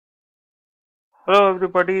Hello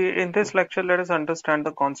everybody. In this lecture, let us understand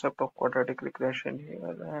the concept of quadratic regression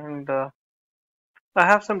here. And I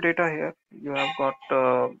have some data here. You have got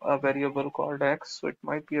a variable called x, so it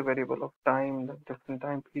might be a variable of time, the different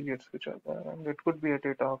time periods which are there, and it could be a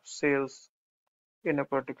data of sales in a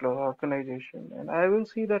particular organization. And I will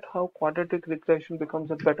see that how quadratic regression becomes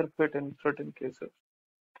a better fit in certain cases.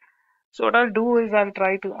 So what I'll do is I'll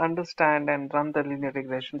try to understand and run the linear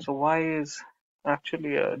regression. So y is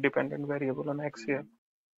actually a dependent variable on x here.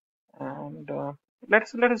 And let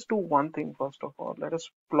us do one thing first of all. Let us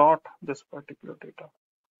plot this particular data,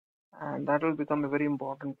 and that will become a very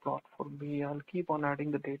important plot for me. I'll keep on adding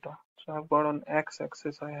the data. So I've got on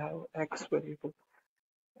x-axis I have x variable,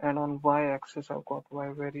 and on y-axis I've got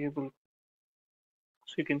y variable.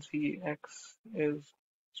 So you can see x is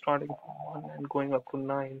starting from 1 and going up to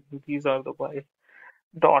 9. These are the y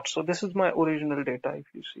dots. So this is my original data. If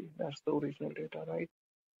you see, that's the original data, right?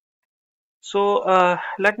 So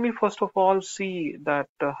let me first of all see that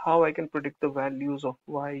how I can predict the values of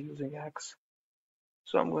y using x.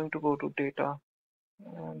 So I'm going to go to data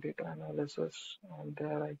and data analysis, and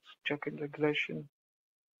there I check in regression.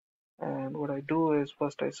 And what I do is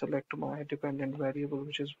first I select my dependent variable,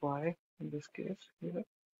 which is y in this case here,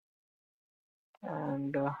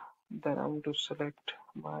 and then I'm going to select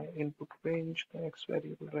my input range, the x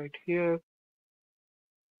variable right here,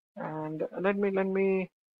 and let me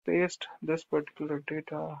paste this particular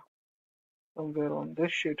data somewhere on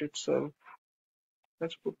this sheet itself.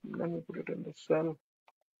 Let me put it in the cell,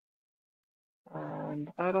 and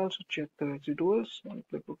I'll also check the residuals and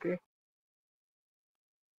click OK.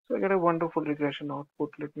 So I get a wonderful regression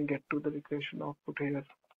output. Let me get to the regression output here,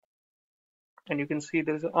 and you can see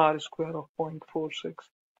there's a R square of 0.46.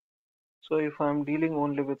 So if I'm dealing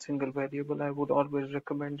only with single variable, I would always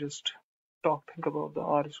recommend just think about the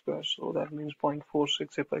R square. So that means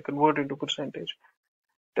 0.46. If I convert into percentage,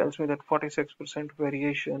 tells me that 46%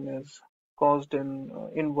 variation is caused in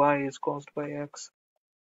y is caused by x.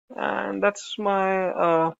 And that's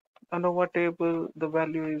my ANOVA table. The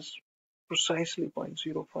value is precisely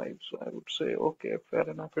 0.05. So I would say, okay, fair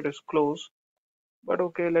enough, it is close. But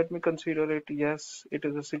okay, let me consider it. Yes, it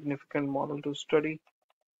is a significant model to study.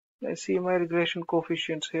 I see my regression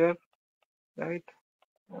coefficients here, right?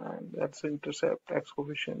 And that's intercept. X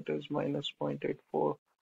coefficient is minus 0.84,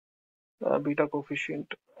 beta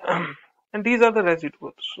coefficient. And these are the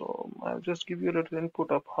residuals. So I'll just give you a little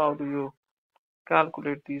input of how do you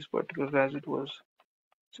calculate these particular residuals.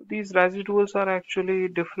 So these residuals are actually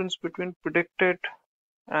difference between predicted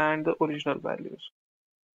and the original values.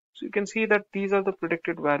 So you can see that these are the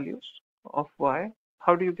predicted values of y.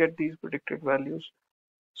 How do you get these predicted values?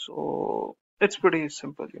 So it's pretty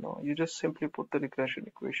simple, you just simply put the regression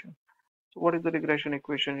equation. So what is the regression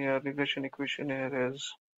equation here? Regression equation here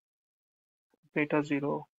is beta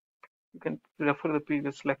 0. You can refer the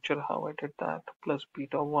previous lecture how I did that, plus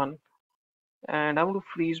beta 1. And I'm going to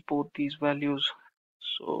freeze both these values.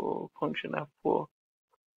 So function f4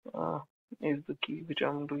 is the key which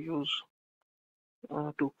I'm going to use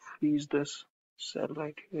to freeze this cell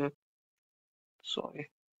right here. Sorry.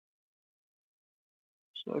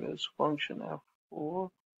 So it is function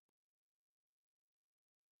f4.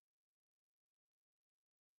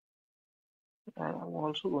 And I'm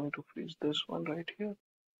also going to freeze this one right here.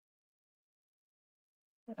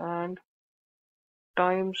 And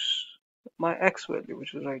times my x value,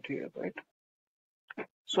 which is right here, right?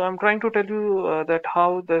 So I'm trying to tell you that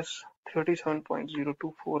how this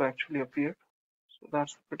 37.024 actually appeared. So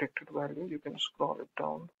that's the predicted value. You can scroll it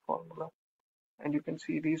down, formula, and you can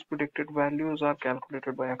see these predicted values are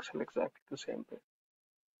calculated by Excel exactly the same way.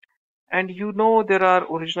 And there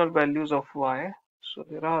are original values of y. So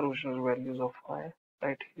there are original values of y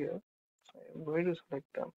right here. So I'm going to select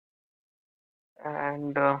them,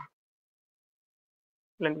 and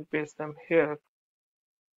let me paste them here.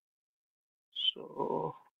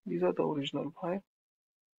 So these are the original y,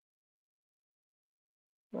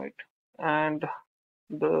 right? And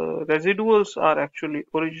the residuals are actually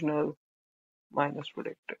original minus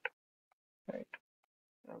predicted, right?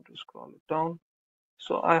 I have to scroll it down.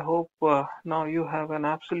 So I hope now you have an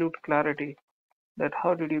absolute clarity that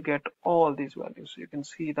how did you get all these values. You can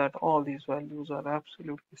see that all these values are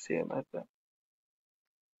absolutely same as them.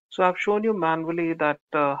 So I've shown you manually that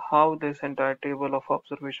how this entire table of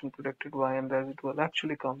observation predicted y and residual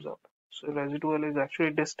actually comes up. So residual is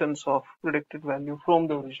actually distance of predicted value from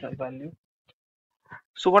the original value.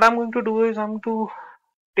 So what I'm going to do is I'm going to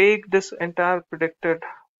take this entire predicted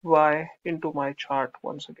y into my chart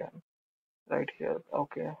once again, right here,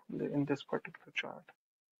 okay, in this particular chart.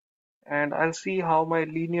 and I'll see how my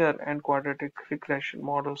linear and quadratic regression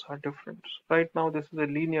models are different. Right now, this is a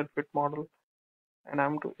linear fit model, and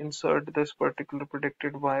I'm to insert this particular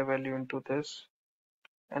predicted y value into this,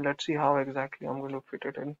 and let's see how exactly I'm going to fit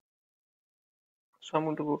it in. So I'm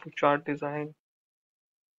going to go to chart design,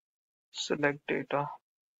 select data,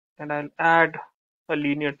 and I'll add a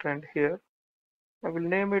linear trend here. I will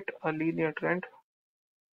name it a linear trend.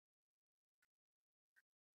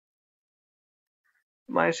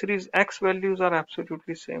 My series X values are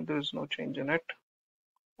absolutely same. There is no change in it.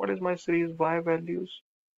 What is my series Y values?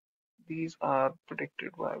 These are predicted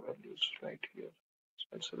Y values right here. So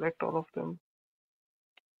I'll select all of them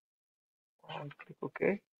and click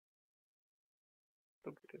OK.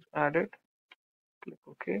 Look, it is added. Click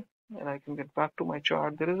OK. And I can get back to my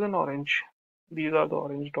chart. There is an orange. These are the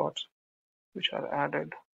orange dots which are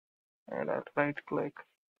added. And I'll right click.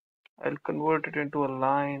 I'll convert it into a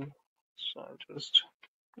line. So I'll just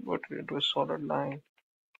convert it into a solid line.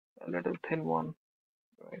 A little thin one,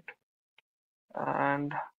 right?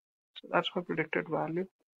 And so that's my predicted value.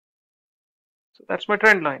 So that's my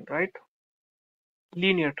trend line, right?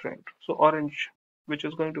 Linear trend. So orange, which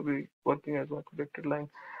is going to be working as my predicted line.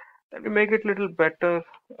 Let me make it a little better.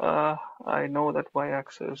 I know that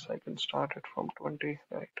y-axis, I can start it from 20,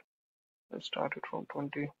 right? Let's start it from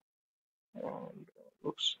 20 and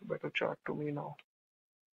looks better chart to me now.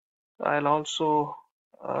 I'll also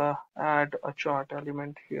add a chart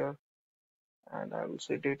element here, and I will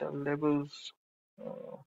say data labels,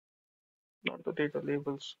 not the data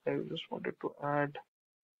labels. I just wanted to add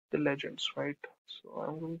the legends, right? So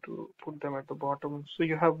I'm going to put them at the bottom. So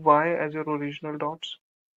you have Y as your original dots,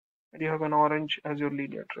 and you have an orange as your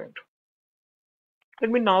linear trend. Let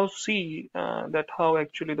me now see that how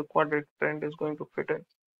actually the quadratic trend is going to fit in.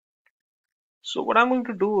 So what I'm going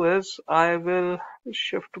to do is I will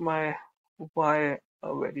shift my Y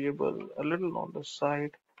variable a little on the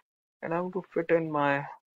side, and I'm going to fit in my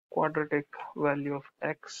quadratic value of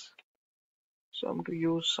X. So I'm going to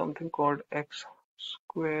use something called X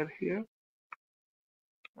square here,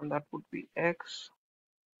 and that would be X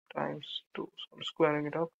times 2. So I'm squaring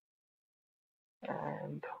it up,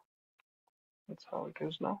 and that's how it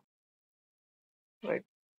is now, right?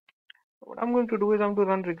 What I'm going to do is I'm going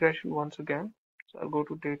to run regression once again. So I'll go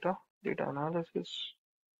to data, data analysis,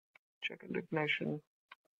 check indignation,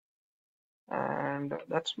 and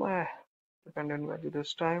that's my dependent value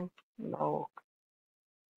this time. Now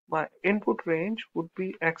my input range would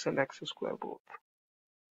be X and X square both.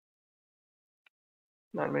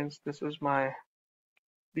 That means these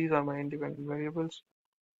are my independent variables.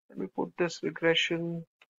 Let me put this regression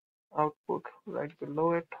output right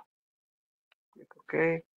below it. Click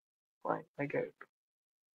OK. Fine, I get it.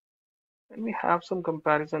 Let me have some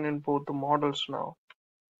comparison in both the models now.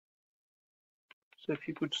 So if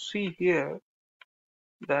you could see here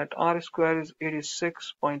that R square is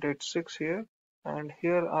 86.86 here, and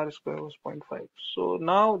here R square was 0.5. So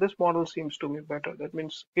now this model seems to me better. That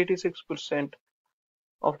means 86%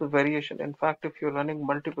 of the variation. In fact, if you're running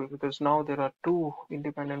multiple, because now there are two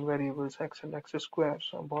independent variables, X and X square,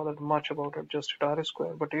 so I'm bothered much about adjusted R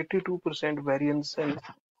square, but 82% variance in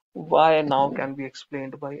Y now can be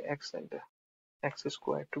explained by X and X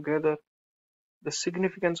square together. The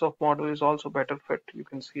significance of model is also better fit. You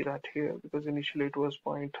can see that here, because initially it was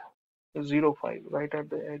 0.05 right at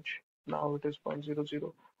the edge. Now it is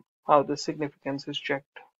 0.00. How the significance is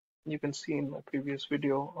checked, you can see in my previous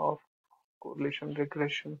video of correlation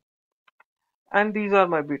regression. And these are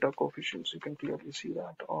my beta coefficients. You can clearly see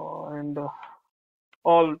that. And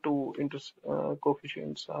all two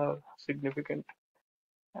coefficients are significant.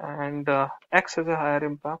 And X has a higher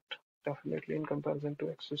impact, definitely, in comparison to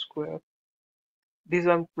X square. These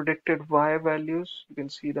are predicted Y values. You can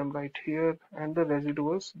see them right here, and the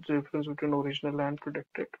residuals, the difference between original and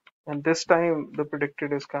predicted. And this time the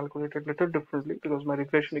predicted is calculated a little differently because my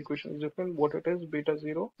regression equation is different. What it is, beta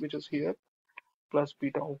 0, which is here, plus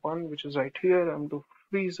beta 1, which is right here. I'm going to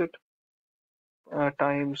freeze it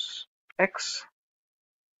times X,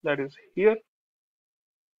 that is here,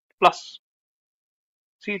 plus,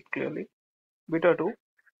 see it clearly, beta 2.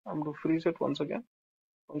 I'm going to freeze it once again,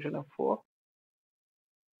 function of 4,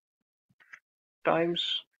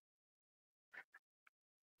 times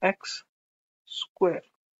X square,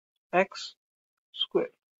 X square.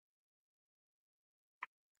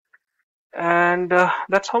 And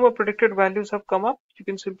that's how my predicted values have come up. You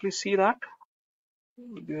can simply see that.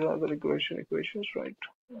 These are the regression equations, right?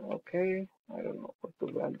 Okay, I don't know what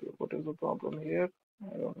the value, what is the problem here?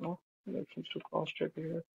 I don't know. Let's just cross check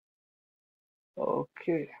here.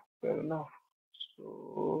 Okay, fair enough.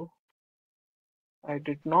 So I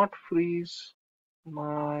did not freeze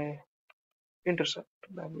my intercept.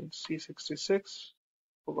 That means C66.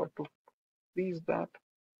 Forgot to freeze that.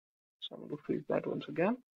 So I'm going to freeze that once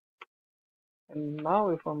again. And now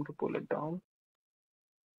if I'm to pull it down,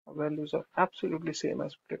 the values are absolutely same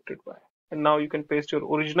as predicted y. And now you can paste your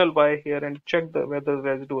original y here and check whether the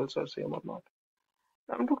residuals are same or not.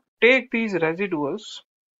 I'm going to take these residuals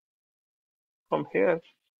from here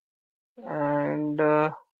and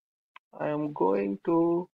I am going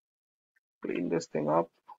to clean this thing up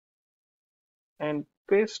and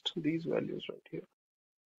paste these values right here.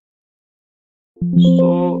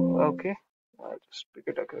 So, okay, I'll just pick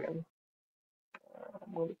it up again.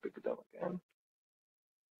 I'm going to pick it up again.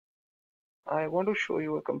 I want to show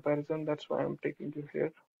you a comparison. That's why I'm taking you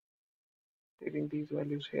here, taking these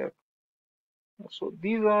values here. So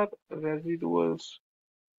these are residuals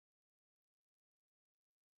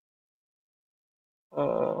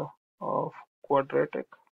of quadratic.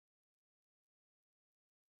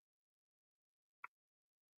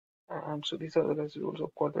 And so these are the residuals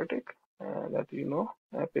of quadratic that you know.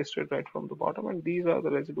 I pasted right from the bottom, and these are the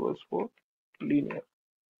residuals for linear.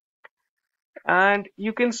 And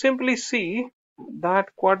you can simply see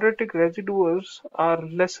that quadratic residuals are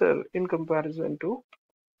lesser in comparison to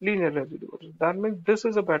linear residuals. That means this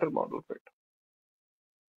is a better model fit.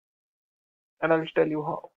 And I'll tell you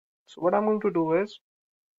how. So what I'm going to do is,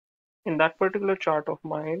 in that particular chart of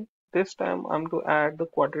mine, this time I'm going to add the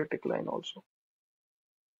quadratic line also.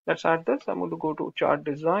 Let's add this. I'm going to go to chart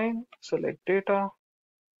design, select data.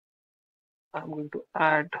 I'm going to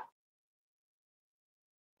add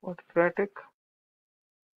quadratic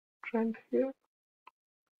trend here.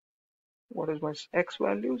 What is my x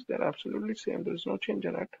values? They're absolutely same. There's no change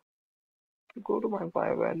in it. Go to my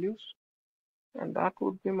y values, and that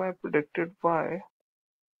would be my predicted y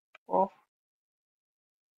of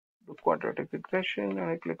the quadratic regression, and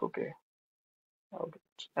I click OK. Now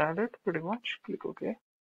it's added pretty much. Click OK.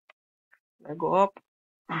 I go up.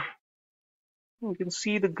 You can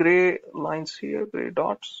see the gray lines here, gray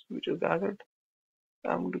dots, which is added.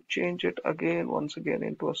 I'm going to change it again, once again,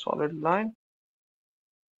 into a solid line.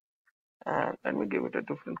 And let me give it a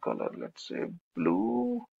different color. Let's say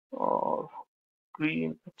blue or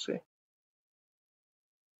green, let's say.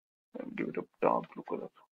 And give it a dark blue color.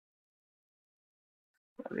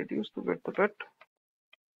 I'll reduce the width a bit.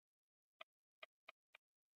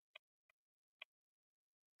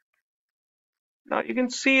 Now you can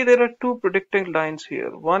see there are two predicting lines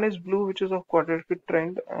here. One is blue, which is of quadratic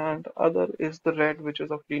trend, and other is the red, which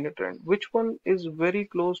is of linear trend. Which one is very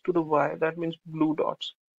close to the Y? That means blue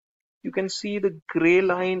dots. You can see the gray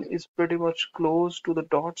line is pretty much close to the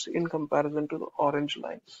dots in comparison to the orange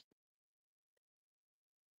lines.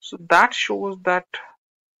 So that shows that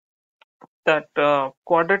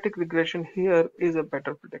quadratic regression here is a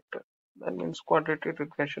better predictor. That means quadratic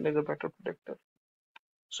regression is a better predictor.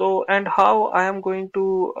 So, and how I am going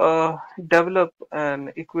to develop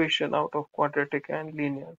an equation out of quadratic and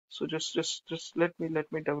linear. So just let me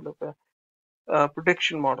develop a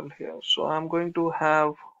prediction model here. So I'm going to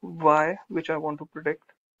have y, which I want to predict,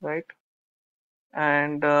 right?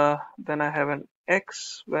 And then I have an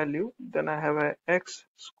x value, then I have a x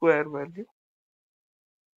square value,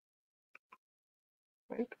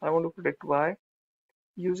 right? I want to predict y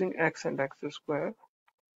using x and x square.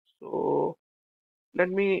 So let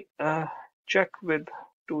me check with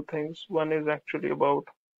two things. One is actually about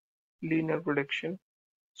linear prediction.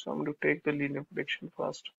 So I'm going to take the linear prediction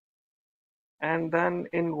first. And then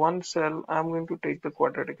in one cell, I'm going to take the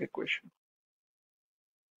quadratic equation.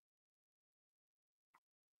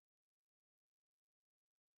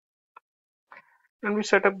 And we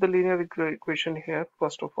set up the linear equation here,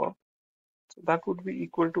 first of all. So that would be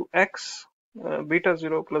equal to x beta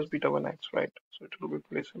 0 plus beta 1x, right? So it will be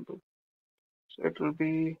pretty simple. So it will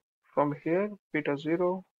be from here, beta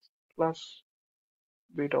 0 plus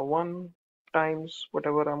beta 1 times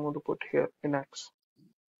whatever I'm going to put here in x.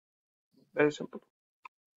 Very simple.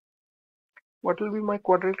 What will be my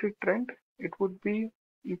quadratic trend? It would be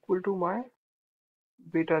equal to my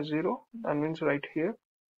beta 0, that means right here,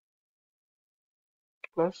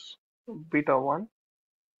 plus beta 1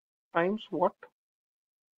 times what?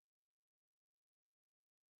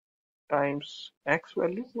 Times x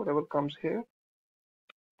value, whatever comes here,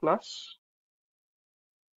 plus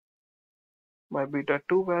my beta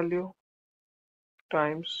 2 value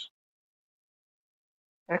times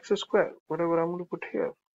x square, whatever I'm going to put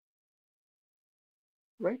here,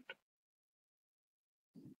 right?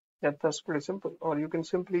 Yeah, that's pretty simple. Or you can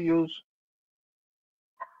simply use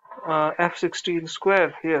f16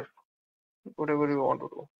 square here, whatever you want to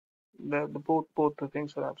do. Both the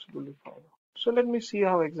things are absolutely fine. So let me see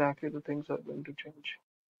how exactly the things are going to change.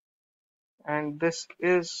 and this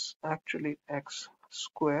is actually x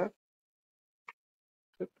squared.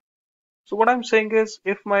 So what I'm saying is,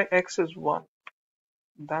 if my x is 1,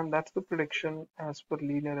 then that's the prediction as per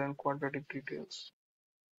linear and quadratic details.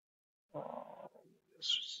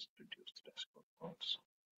 Just reduce the decimal points.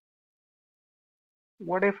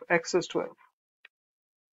 What if x is 12?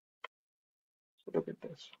 So look at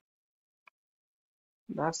this.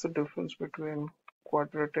 That's the difference between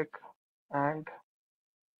quadratic and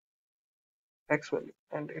x value,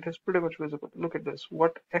 and it is pretty much visible. Look at this.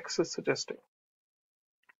 What x is suggesting?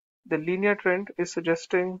 The linear trend is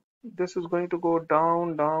suggesting this is going to go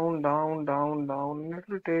down, down, down, down, down, and it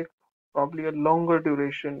will take probably a longer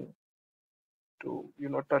duration to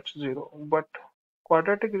touch zero. But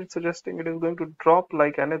quadratic is suggesting it is going to drop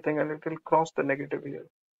like anything, and it will cross the negative here.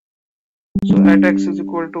 So at x is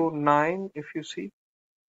equal to 9, if you see,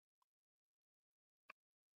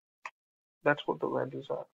 that's what the values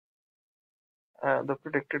are. The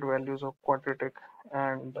predicted values of quadratic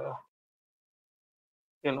and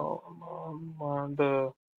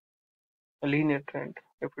the linear trend.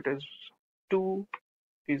 If it is 2,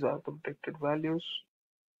 these are the predicted values.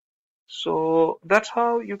 So that's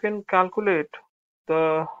how you can calculate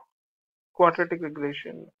the quadratic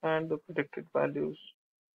regression and the predicted values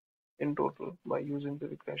in total by using the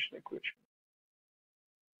regression equation.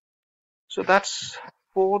 So that's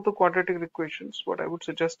for the quadratic equations. What I would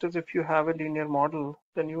suggest is, if you have a linear model,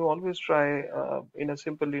 then you always try in a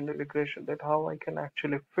simple linear regression that how I can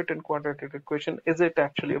actually fit in quadratic equation. Is it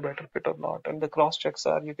actually a better fit or not? And the cross checks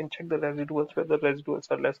are, you can check the residuals, whether the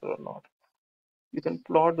residuals are lesser or not. You can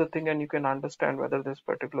plot the thing and you can understand whether this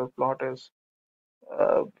particular plot is,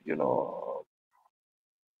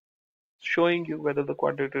 showing you whether the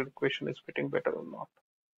quadratic equation is fitting better or not.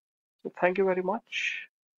 So thank you very much.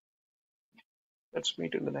 Let's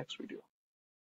meet in the next video.